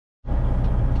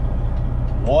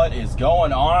What is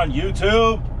going on,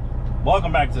 YouTube?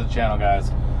 Welcome back to the channel,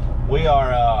 guys. We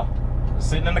are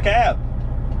sitting in the cab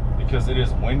because it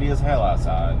is windy as hell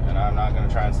outside, and I'm not gonna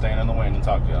try and stand in the wind and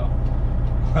talk to y'all.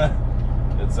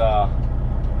 It's the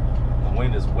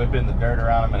wind is whipping the dirt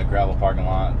around. I'm in a gravel parking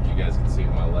lot, as you guys can see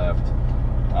to my left.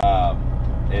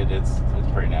 It's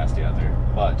pretty nasty out there,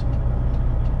 but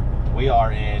we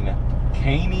are in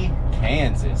Caney,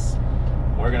 Kansas.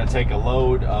 We're gonna take a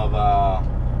load of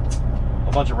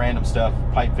a bunch of random stuff,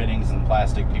 pipe fittings and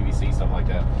plastic, PVC, stuff like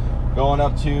that, going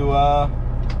up to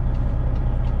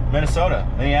Minnesota,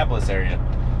 Minneapolis area,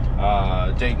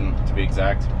 Dayton to be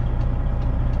exact.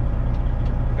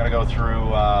 Gotta go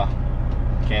through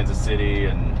Kansas City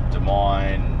and Des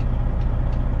Moines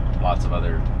and lots of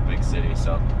other big cities,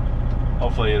 so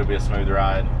hopefully it'll be a smooth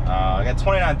ride. I got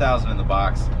 29,000 in the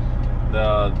box.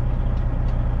 The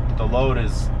load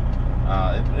is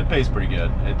it pays pretty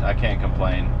good. I can't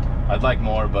complain. I'd like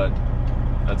more, but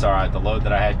that's all right. The load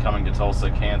that I had coming to Tulsa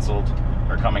canceled,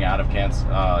 or coming out of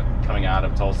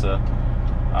Tulsa,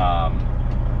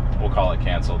 we'll call it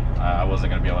canceled. I wasn't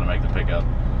going to be able to make the pickup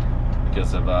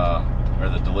because of or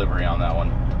the delivery on that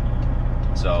one.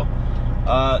 So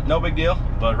no big deal.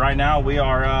 But right now we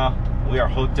are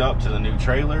hooked up to the new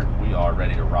trailer. We are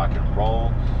ready to rock and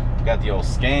roll. Got the old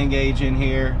scan gauge in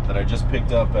here that I just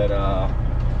picked up at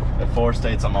 4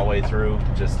 states on my way through.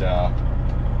 Just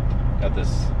got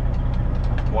this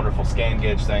wonderful scan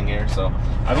gauge thing here. So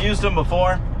I've used them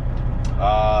before.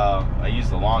 I used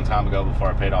it a long time ago before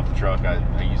I paid off the truck.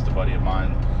 I used a buddy of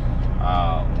mine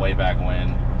way back when,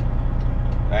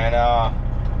 and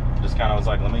just kind of was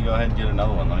like, let me go ahead and get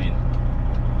another one. Let me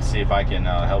see if I can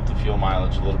help the fuel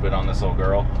mileage a little bit on this old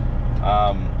girl.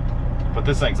 But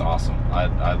this thing's awesome.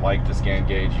 I like the scan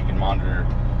gauge. You can monitor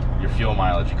your fuel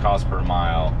mileage, your cost per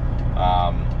mile,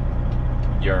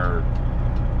 your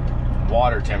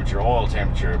water temperature, oil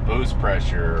temperature, boost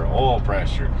pressure, oil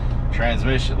pressure,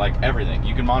 transmission, like everything.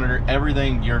 You can monitor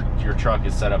everything your truck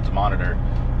is set up to monitor.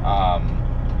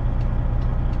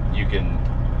 You can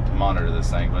monitor this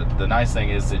thing, but the nice thing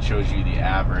is it shows you the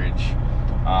average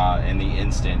and the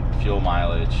instant fuel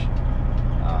mileage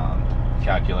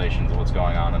calculations of what's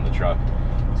going on in the truck.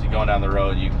 So you're going down the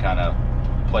road, you can kind of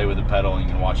play with the pedal and you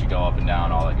can watch it go up and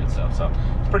down, all that good stuff. So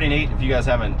it's pretty neat. If you guys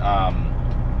haven't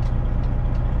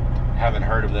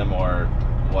heard of them or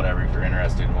whatever, if you're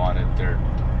interested in one,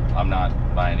 I'm not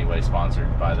by any way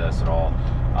sponsored by this at all.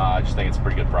 I just think it's a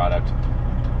pretty good product.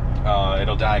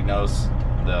 It'll diagnose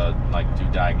do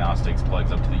diagnostics,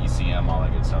 plugs up to the ECM, all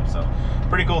that good stuff. So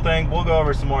pretty cool thing. We'll go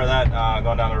over some more of that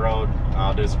going down the road.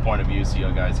 I'll do some point of view so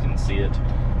you guys can see it.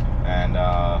 And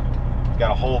got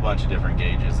a whole bunch of different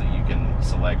gauges that you can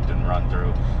select and run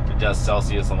through. It does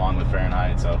Celsius along with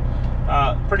Fahrenheit, so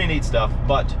pretty neat stuff.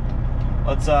 But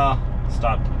let's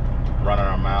stop running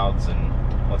our mouths and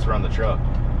let's run the truck.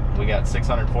 We got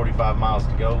 645 miles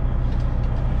to go,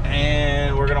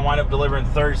 and we're gonna wind up delivering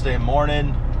Thursday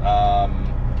morning.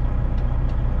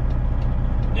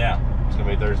 Yeah, it's gonna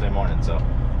be Thursday morning, so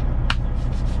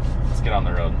let's get on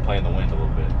the road and play in the wind a little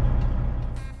bit.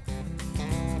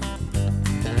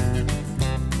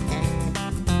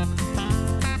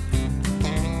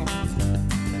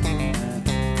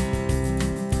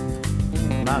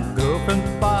 My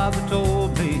girlfriend's father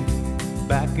told me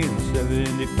back in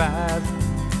 '75,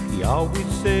 he always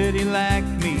said he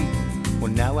liked me.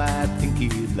 Well, now I think he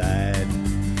lied.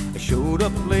 I showed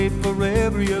up late for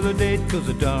every other date, cause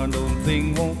the darn old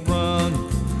thing won't run.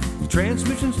 The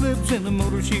transmission slips and the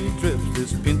motor she trips.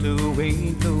 This Pinto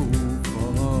ain't no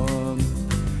fun.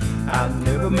 I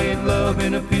never made love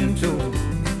in a Pinto.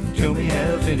 Tell me,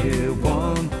 has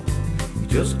anyone? You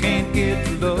just can't get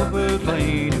to lover's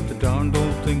lane if the darn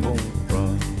old thing won't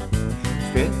run.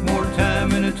 Spent more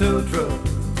time in a tow truck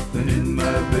than in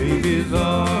my baby's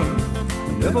arms.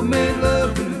 I never made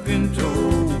love in a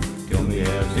Pinto. Tell me,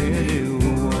 has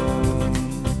anyone?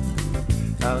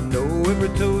 I know every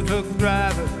tow truck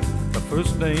driver, the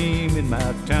first name in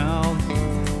my town.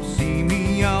 See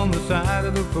me on the side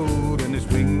of the road and they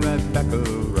swing right back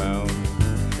around.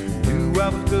 Knew I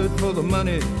was good for the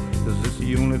money, cause it's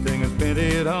the only thing I spent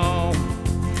it on.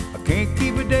 I can't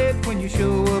keep a date when you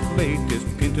show up late. This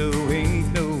Pinto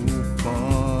ain't no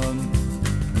fun.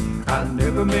 I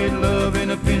never made love in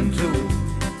a Pinto.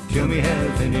 Tell me,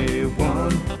 has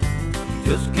anyone?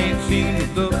 Just can't see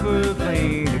the lover's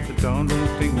lane if the darn old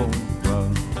thing won't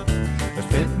run. I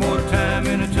spent more time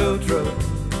in a tow truck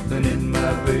than in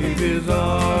my baby's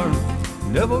arms.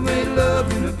 Never made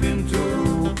love in a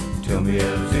Pinto. Tell me,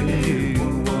 has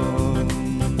anyone?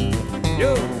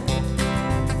 Yo!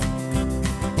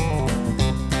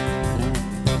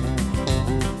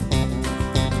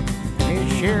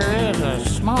 sure is a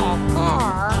small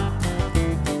car.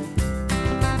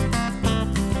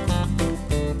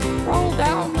 Roll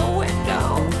down the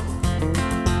window.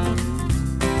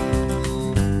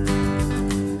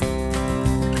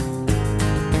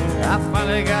 I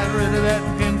finally got rid of that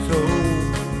Pinto,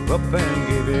 up and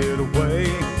gave it away.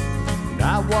 And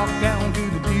I walked down to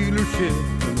the dealership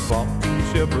and bought the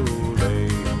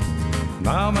Chevrolet.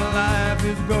 Now my life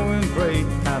is going great,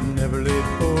 I'm never late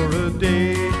for a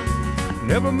day.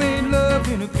 Never made love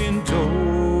in a Pinto,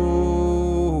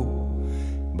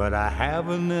 but I have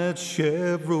in that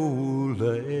Chevrolet.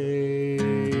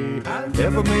 I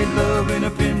never made love in a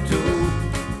Pinto,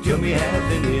 tell me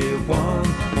has anyone?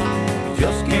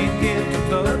 Just can't get to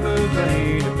Lover's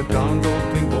Lane if the Congo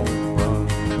thing won't run.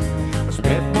 I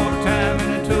spent more time in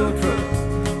a tow truck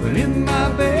than in my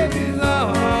baby's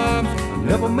arms. I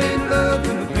never made love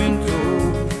in a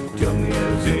Pinto, tell me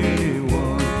has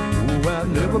anyone? Oh, I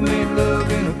never made love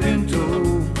in a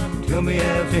Pinto, tell me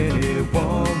has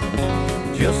anyone?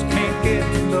 Just can't get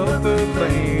to Lover's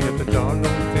Lane if the Congo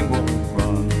thing won't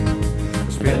run. I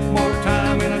spent more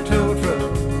time in a tow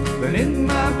truck than in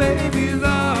my baby's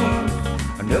arms.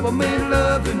 I never made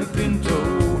love in a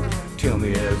Pinto, tell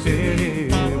me has anyone?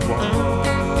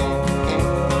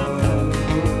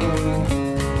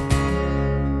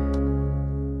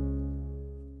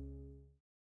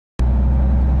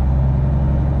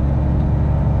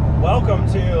 Welcome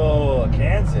to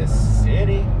Kansas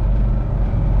City,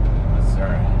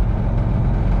 Missouri.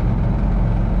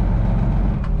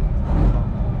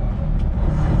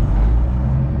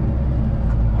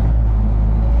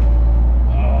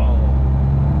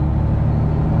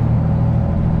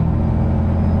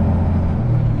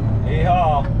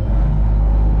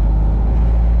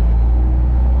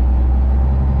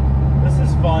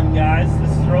 Guys,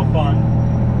 this is real fun.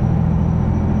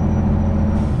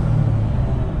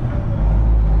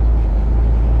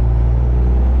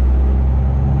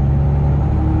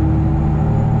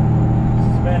 This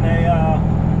has been a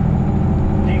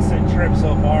decent trip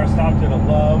so far. Stopped at a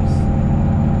Love's,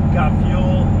 got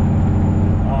fuel.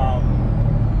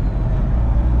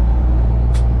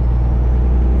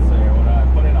 Let's see here, what I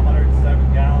put in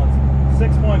 107 gallons,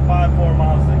 6.54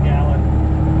 miles a gallon.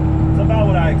 It's about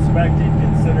what I expected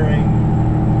considering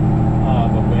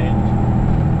the wind.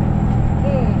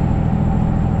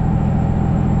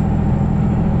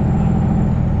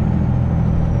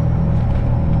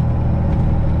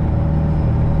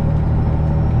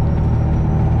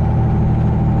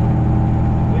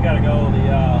 We gotta go, the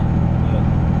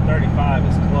 35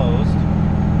 is closed,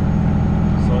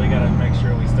 so we gotta make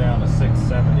sure we stay on the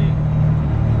 670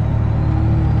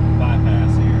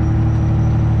 bypass here.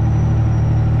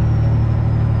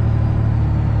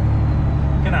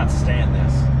 Cannot stand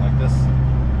this. Like this,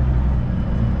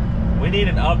 we need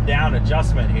an up-down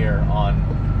adjustment here on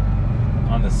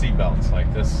the seat belts.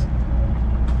 Like this,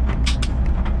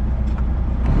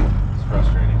 it's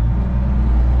frustrating.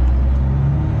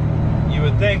 You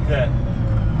would think that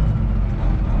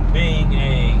being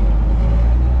a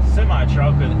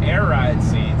semi-truck with air ride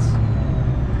seats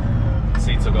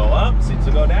will go up, seats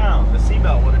will go down, the seat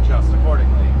belt would adjust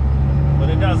accordingly, but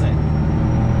it doesn't.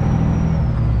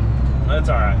 That's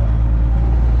all right.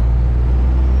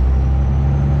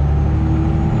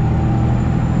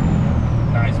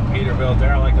 Nice Peterbilt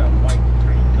there. I like that white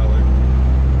green color.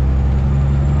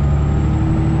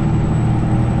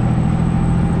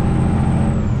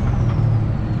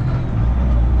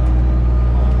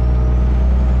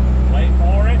 Wait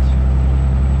for it.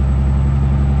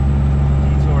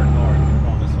 Detour north. We're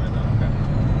going this way then. Okay.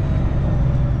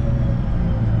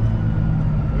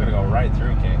 We're gonna go right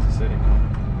through Kansas City.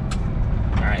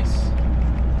 Nice.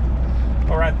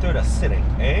 Go right through the city,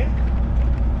 eh?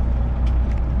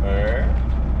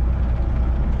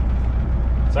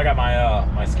 So I got my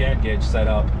my scan gauge set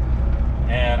up,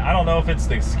 and I don't know if it's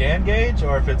the scan gauge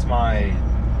or if it's my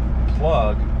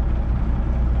plug,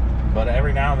 but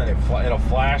every now and then it'll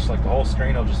flash, like the whole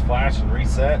screen will just flash and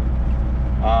reset.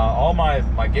 All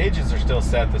my gauges are still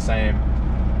set the same,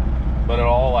 but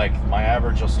it'll all, like, my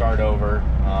average will start over,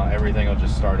 everything will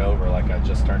just start over like I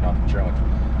just turned on the truck.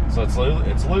 So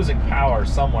it's losing power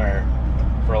somewhere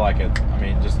for like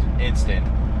just an instant.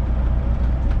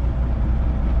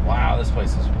 Wow, this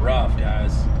place is rough,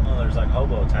 guys. Oh, there's like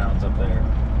hobo towns up there.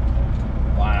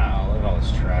 Wow, look at all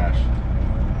this trash.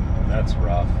 That's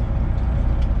rough.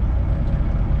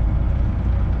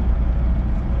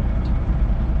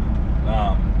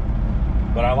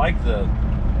 But I like the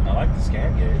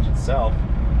scan gauge itself.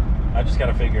 I just got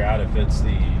to figure out if it's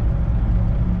the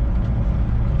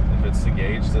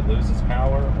gauge that loses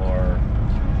power or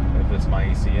if it's my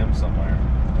ECM somewhere.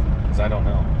 because I don't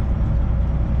know.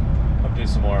 I'll do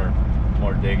some more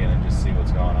digging and just see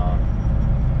what's going on.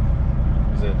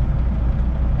 Is it?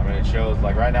 I mean, it shows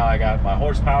like right now I got my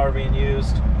horsepower being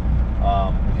used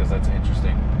because that's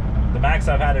interesting. The max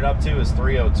I've had it up to is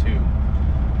 302,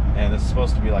 and this is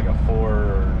supposed to be like a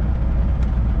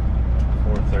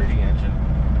 430 engine,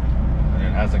 and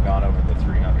it hasn't gone over the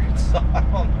 300. So I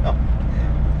don't know.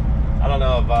 I don't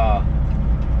know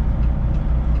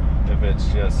if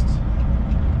it's just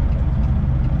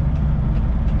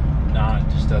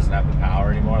doesn't have the power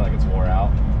anymore, like it's wore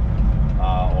out,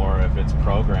 or if it's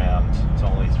programmed to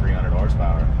only 300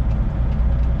 horsepower.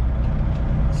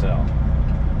 So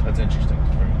that's interesting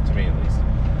to me at least.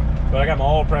 But I got my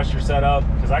oil pressure set up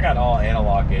because I got all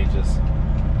analog gauges,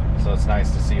 so it's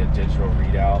nice to see a digital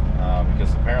readout,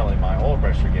 because apparently my oil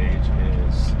pressure gauge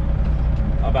is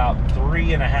about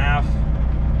 3.5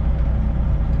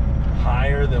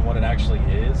 higher than what it actually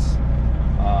is.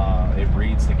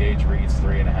 The gauge reads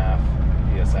 3.5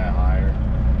 PSI higher,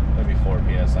 maybe 4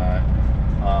 PSI.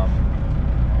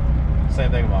 Same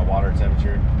thing with my water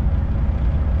temperature.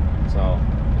 So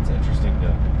it's interesting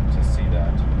to see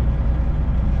that.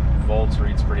 Volts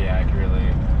reads pretty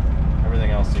accurately.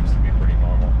 Everything else seems to be pretty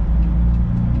normal.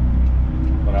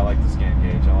 But I like the scan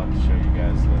gauge. I'll have to show you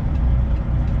guys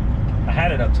I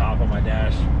had it up top on my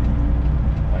dash,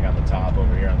 like on the top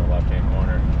over here on the left-hand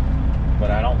corner.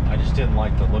 But I just didn't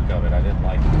like the look of it. I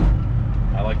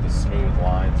like the smooth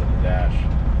lines of the dash.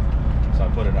 So I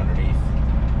put it underneath,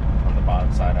 on the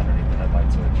bottom side underneath the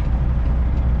headlight switch.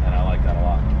 And I like that a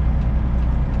lot.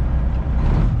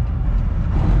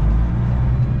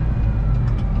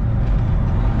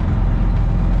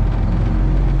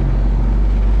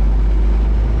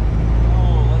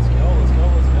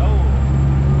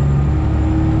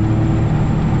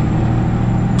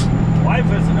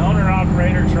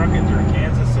 Trucking through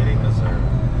Kansas City, Missouri.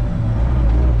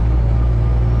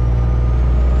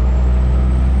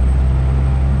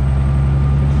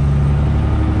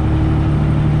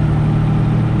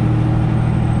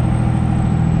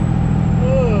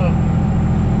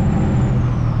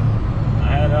 I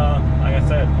had, like I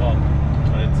said, well, I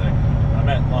didn't say. I'm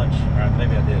at lunch, or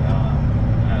maybe I did.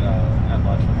 Had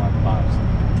lunch with my pops.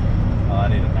 I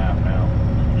need a nap now.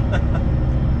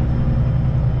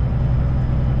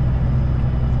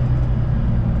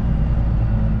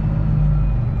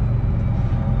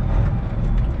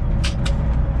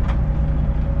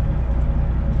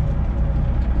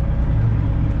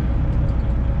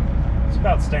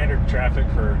 About standard traffic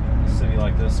for a city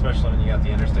like this, especially when you got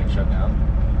the interstate shut down.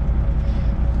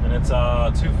 And it's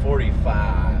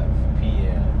 2:45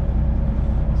 p.m.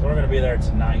 So we're going to be there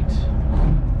tonight.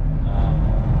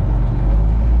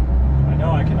 I know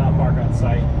I cannot park on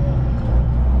site.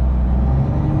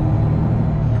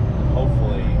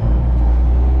 Hopefully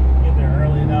get there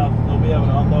early enough, they'll be able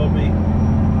to unload me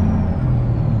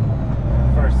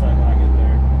first thing when I get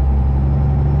there.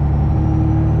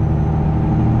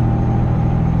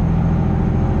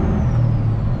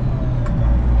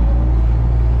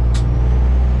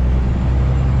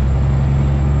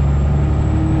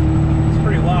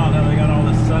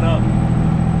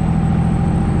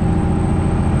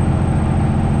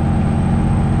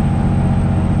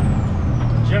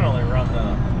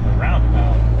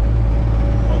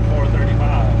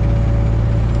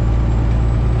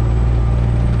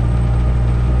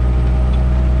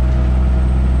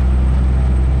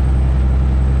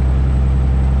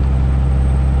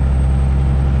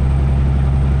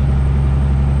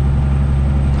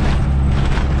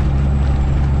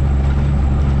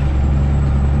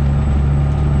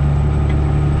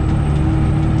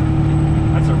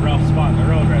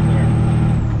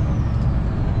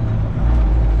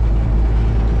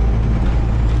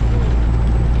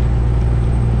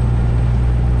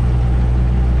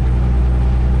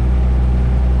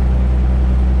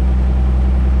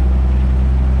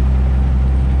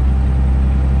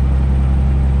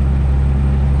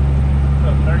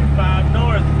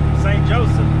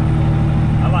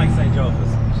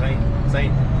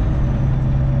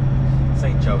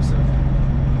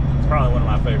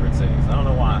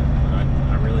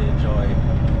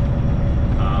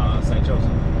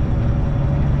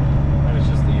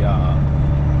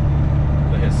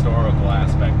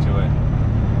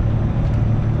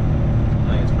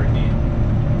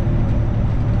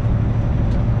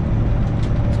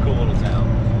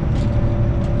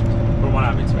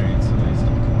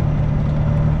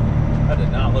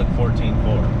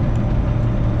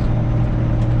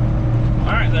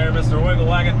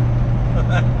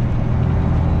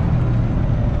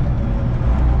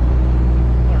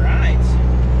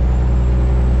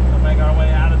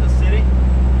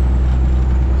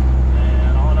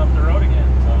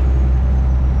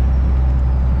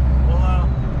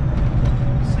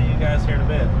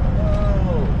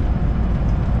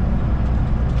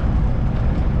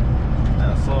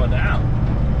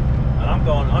 I'm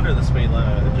going under the speed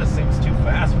limit. It just seems too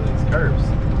fast for these curves.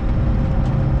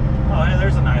 Oh, hey,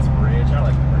 there's a nice bridge. I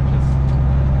like the bridges.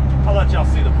 I'll let y'all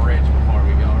see the bridge before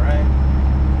we go,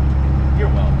 right? You're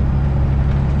welcome.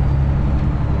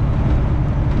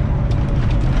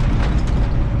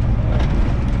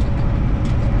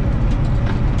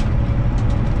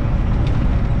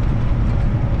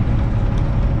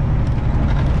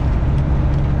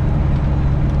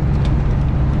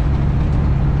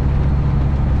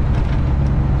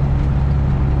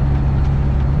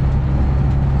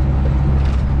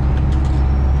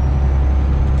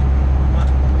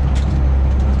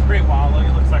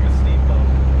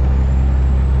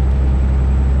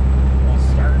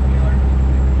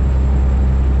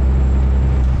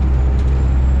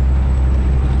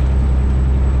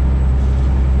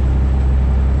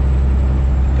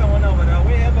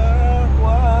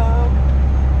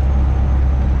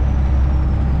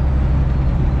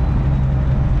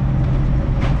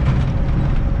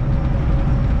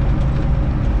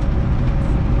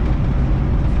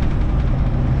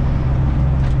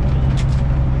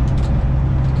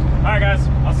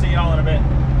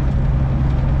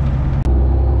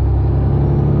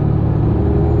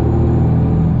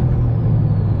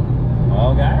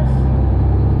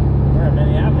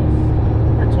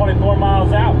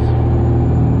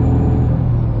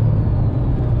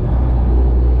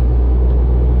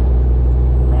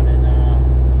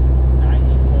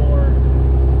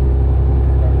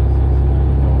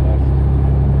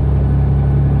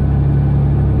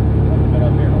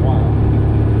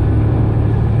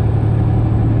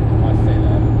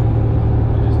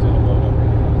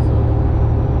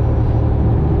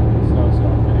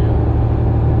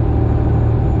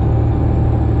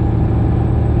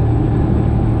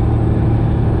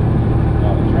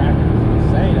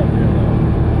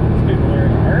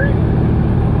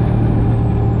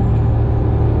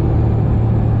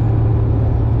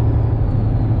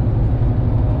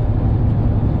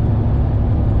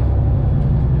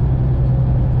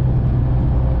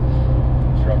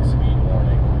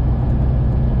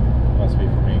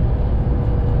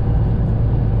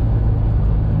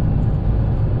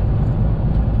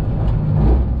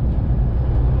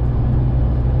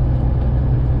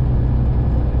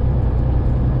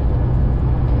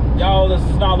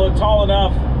 Not look tall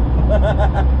enough.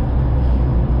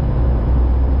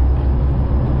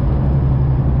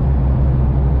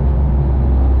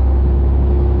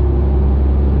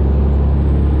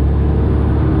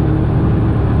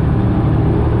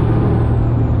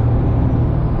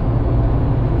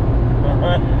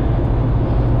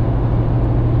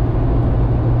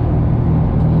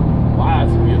 Wow,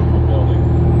 that's a beautiful building.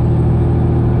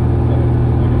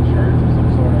 Like a church or some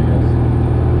sort, I guess.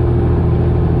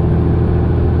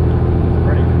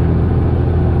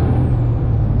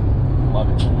 Love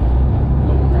it.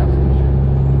 Go grab some shit.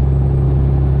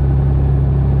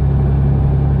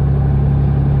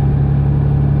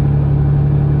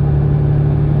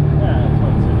 Yeah, that's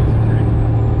what it is. Pretty.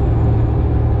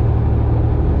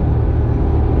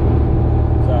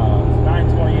 It's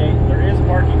 9:28. There is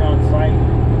parking on site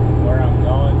where I'm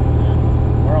going, and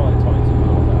we're only 22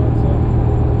 miles out, so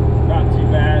not too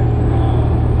bad.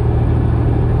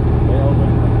 They open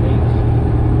from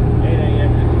 8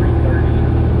 a.m. to 3:30.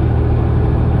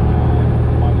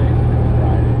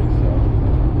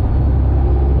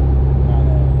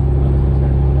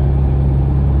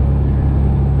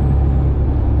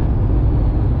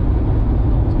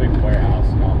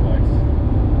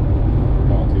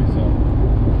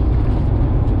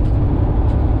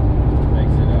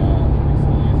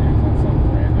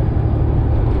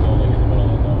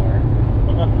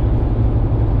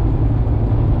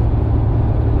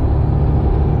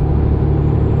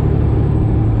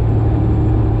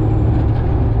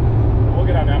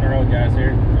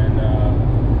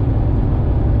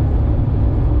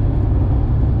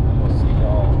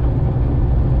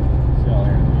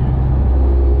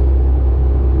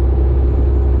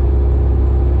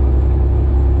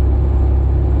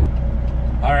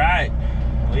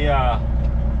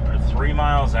 We're 3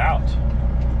 miles out,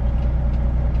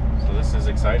 so this is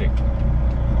exciting.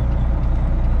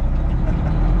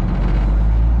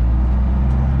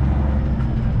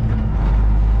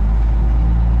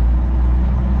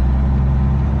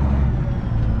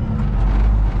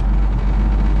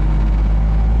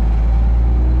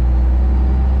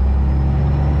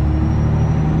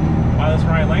 Wow, this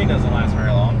right lane doesn't last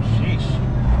very long. Sheesh.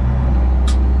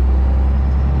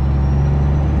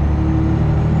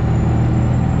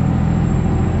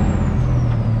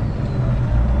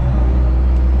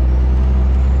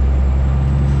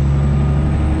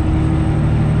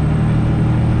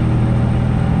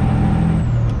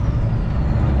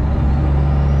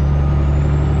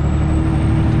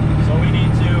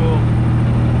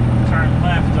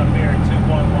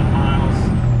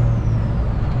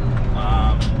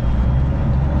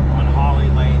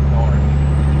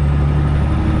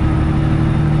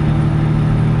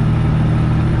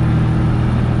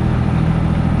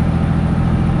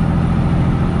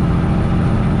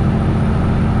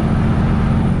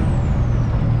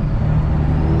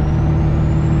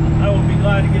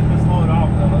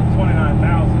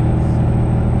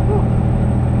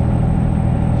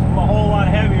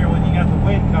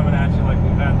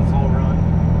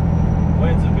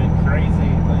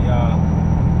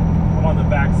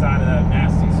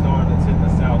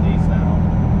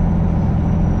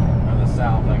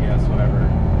 guess, whatever,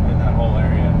 in that whole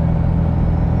area.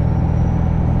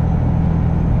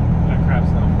 That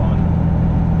crap's no fun.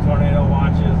 Tornado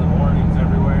watches and warnings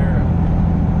everywhere.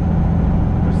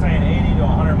 They're saying 80 to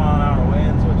 100 mile an hour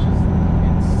winds, which is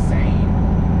insane.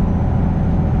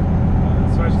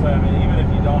 Especially, I mean, even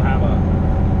if you don't have a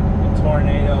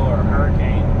tornado or a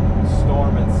hurricane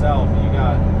storm itself, you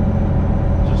got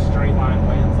just straight line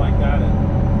winds like that at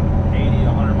 80 to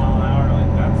 100 mile an hour, like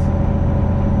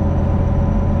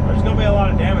there's gonna be a lot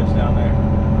of damage down there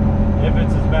if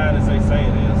it's as bad as they say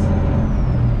it is.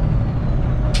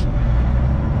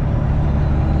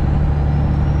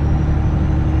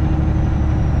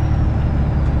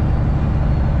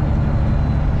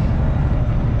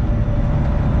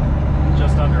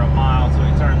 Just under a mile, so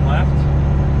we turn left.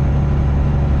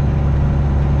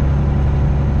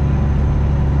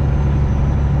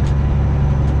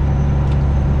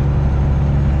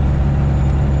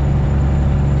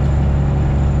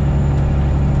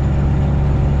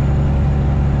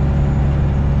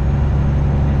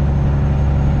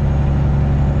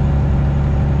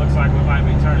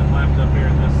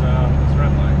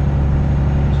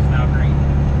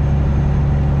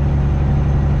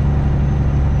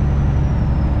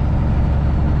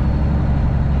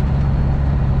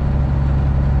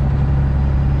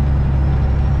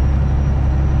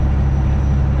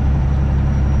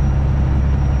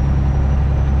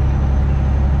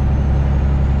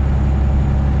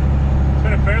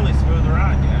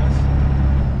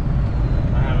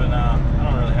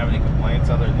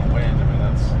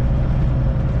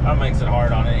 Makes it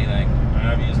hard on anything. I mean,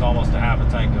 I've used almost a half a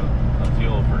tank of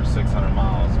fuel for 600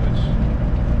 miles, which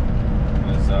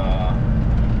is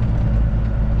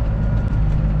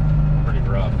pretty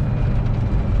rough,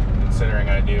 considering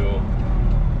I can do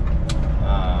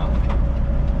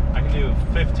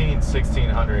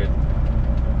 1600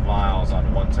 miles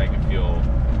on one tank of fuel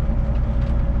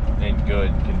in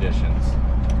good conditions.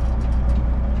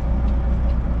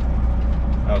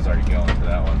 I was already going for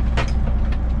that one.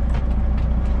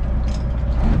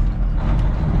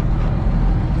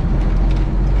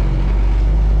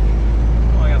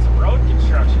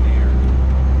 Construction here.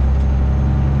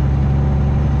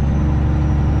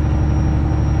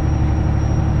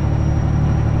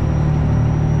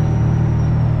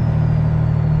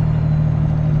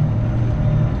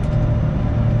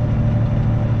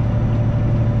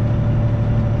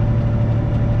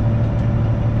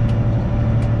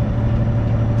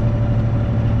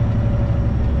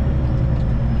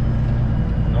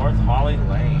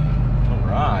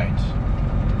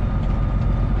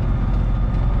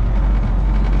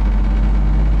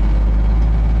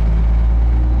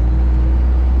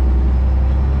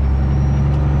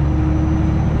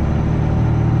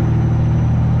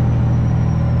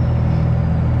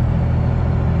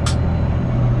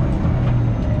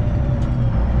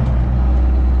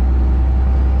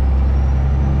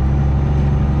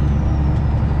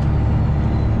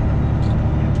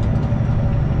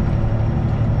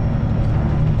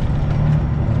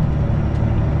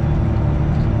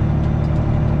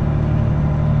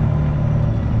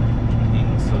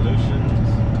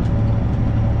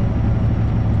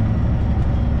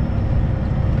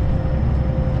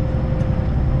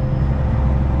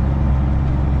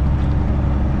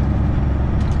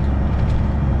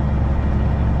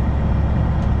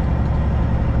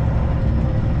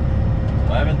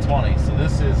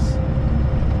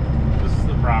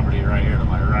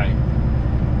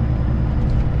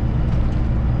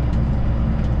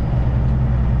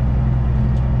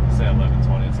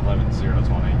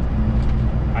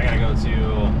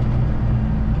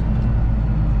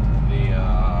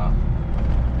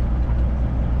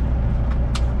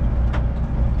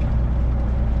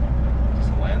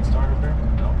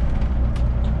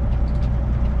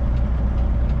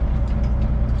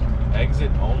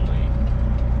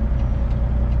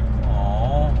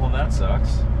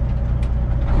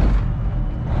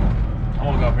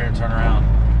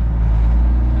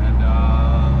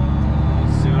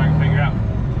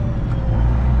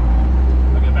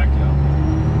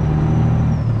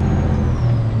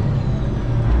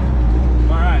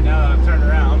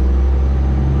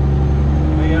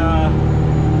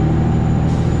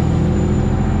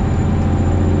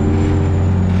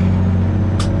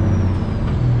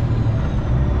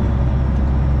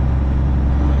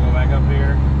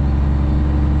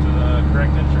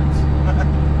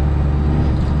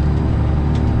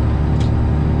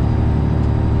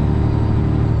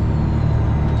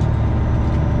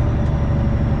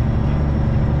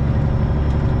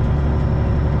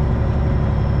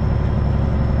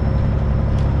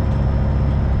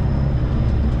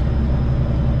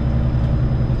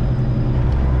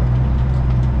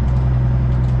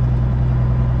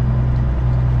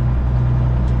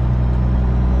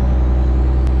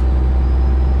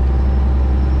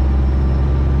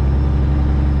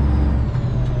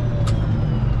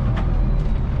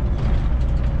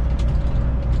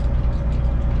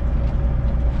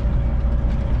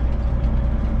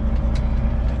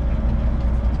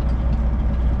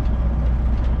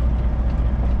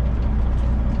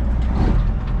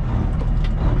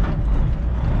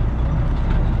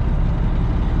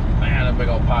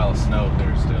 all snowed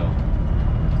there still.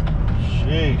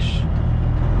 Sheesh.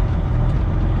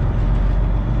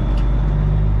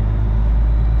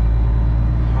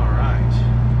 All right.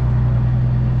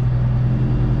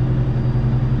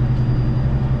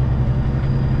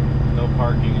 No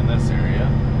parking in this area.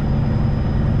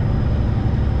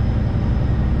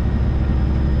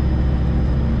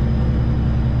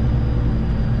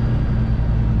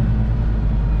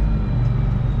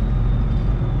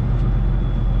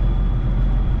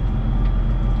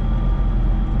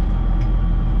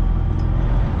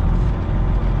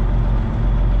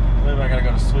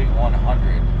 Sweet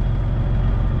 100.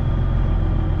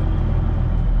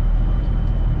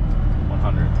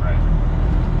 100, right.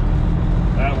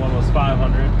 That one was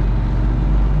 500.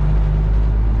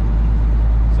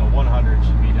 So 100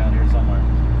 should be down here somewhere.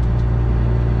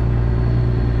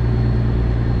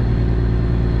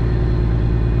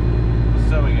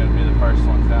 Assuming it would be the first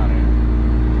ones down here.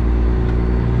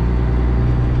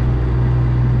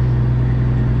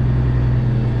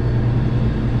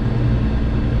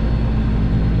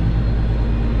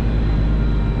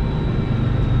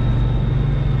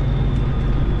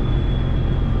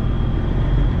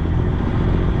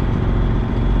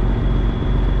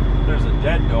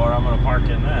 Dead door, I'm gonna park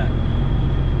in that.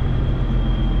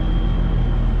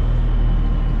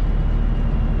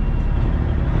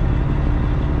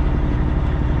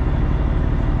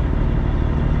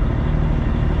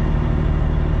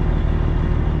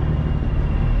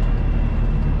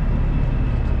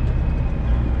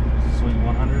 Swing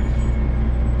 100.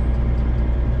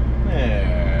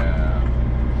 Yeah.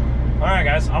 All right,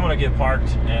 guys, I'm gonna get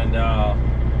parked, and I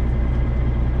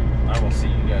will see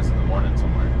you guys in the morning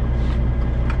somewhere.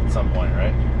 Some point,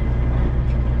 right?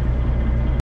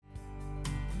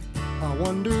 I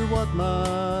wonder what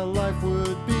my life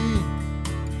would be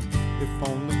if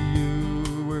only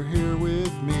you were here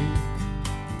with me.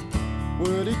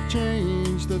 Would it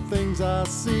change the things I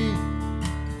see?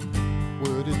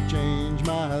 Would it change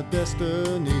my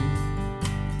destiny?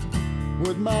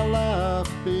 Would my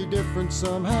life be different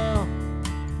somehow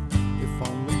if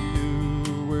only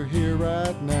you were here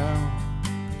right now?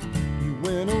 You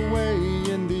went away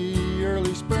in the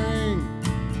early spring.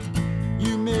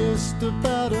 You missed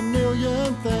about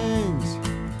 1,000,000 things.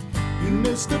 You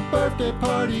missed a birthday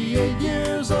party 8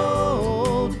 years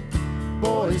old,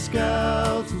 Boy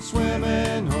Scouts and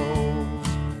swimming holes,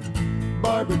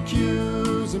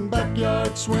 barbecues and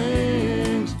backyard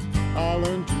swings. I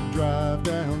learned to drive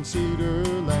down Cedar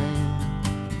Lane,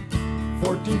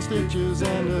 14 stitches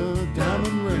and a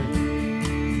diamond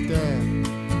ring. Dad,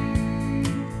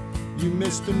 you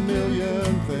missed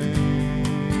 1,000,000 things.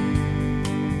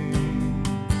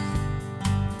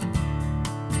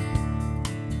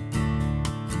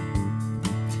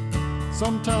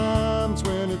 Sometimes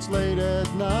when it's late at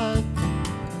night,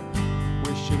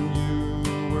 wishing you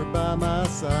were by my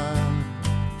side.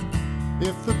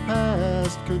 If the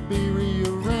past could be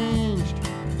rearranged,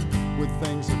 would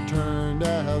things have turned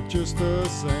out just the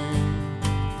same?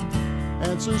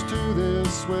 Answers to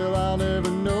this, well, I'll never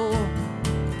know.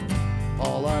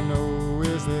 All I know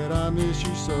is that I miss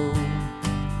you so.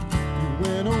 You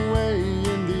went away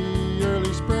in the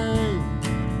early spring.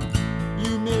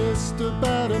 You missed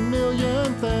about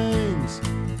 1,000,000 things.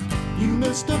 You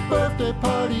missed a birthday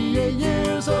party 8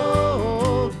 years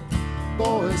old,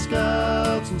 Boy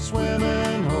Scouts and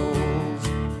swimming holes,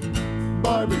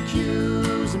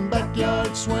 barbecues and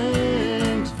backyard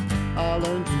swings. I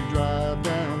learned to drive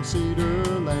down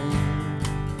Cedar Lane,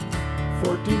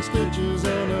 14 stitches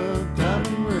and a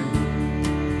diamond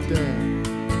ring. Dad,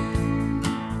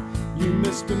 you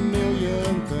missed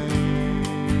 1,000,000 things.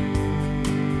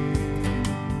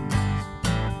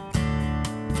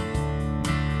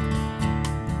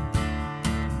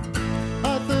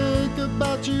 I think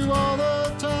about you all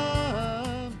the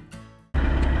time.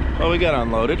 Well, we got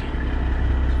unloaded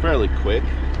fairly quick.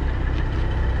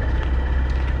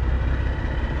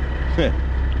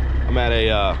 I'm at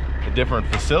a different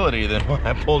facility than what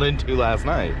I pulled into last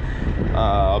night.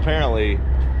 Apparently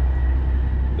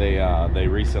they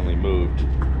recently moved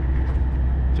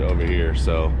to over here,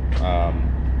 so a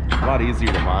lot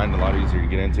easier to find, a lot easier to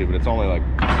get into, but it's only like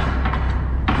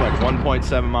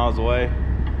 1.7 miles away.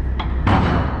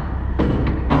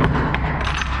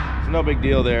 It's no big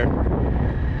deal there.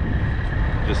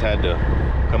 Just had to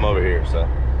come over here, so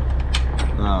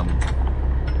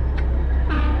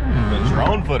the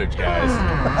drone footage, guys.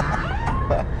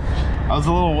 I was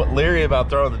a little leery about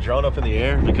throwing the drone up in the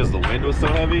air because the wind was so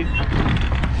heavy.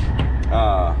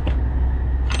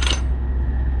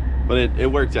 But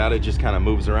it worked out. It just kind of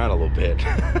moves around a little bit.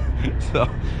 So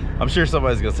I'm sure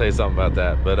somebody's gonna say something about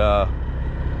that. But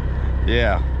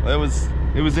yeah,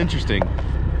 it was interesting,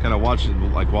 kind of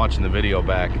watching the video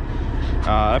back.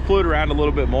 I flew it around a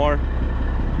little bit more,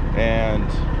 and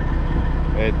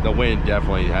the wind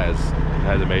definitely has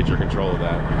a major control of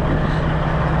that.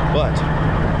 But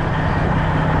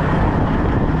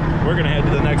we're gonna head to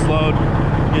the next load,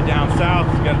 get down south.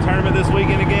 Got a tournament this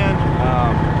weekend again.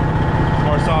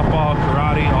 More softball,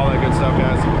 karate, all that good stuff,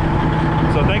 guys.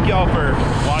 So thank y'all for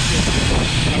watching.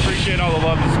 I appreciate all the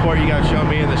love and support you guys show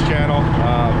me in this channel.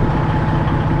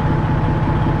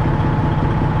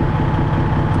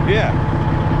 Yeah.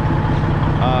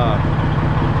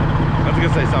 I was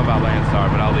gonna say something about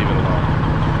Landstar, but I'll leave it alone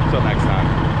until next time.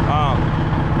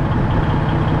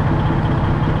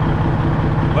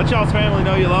 Let y'all's family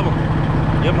know you love them.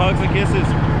 Give them hugs and kisses.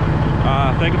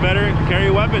 Think of better, carry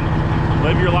a weapon.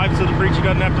 Live your life so the preacher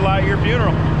doesn't have to lie at your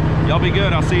funeral. Y'all be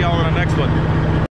good. I'll see y'all in the next one.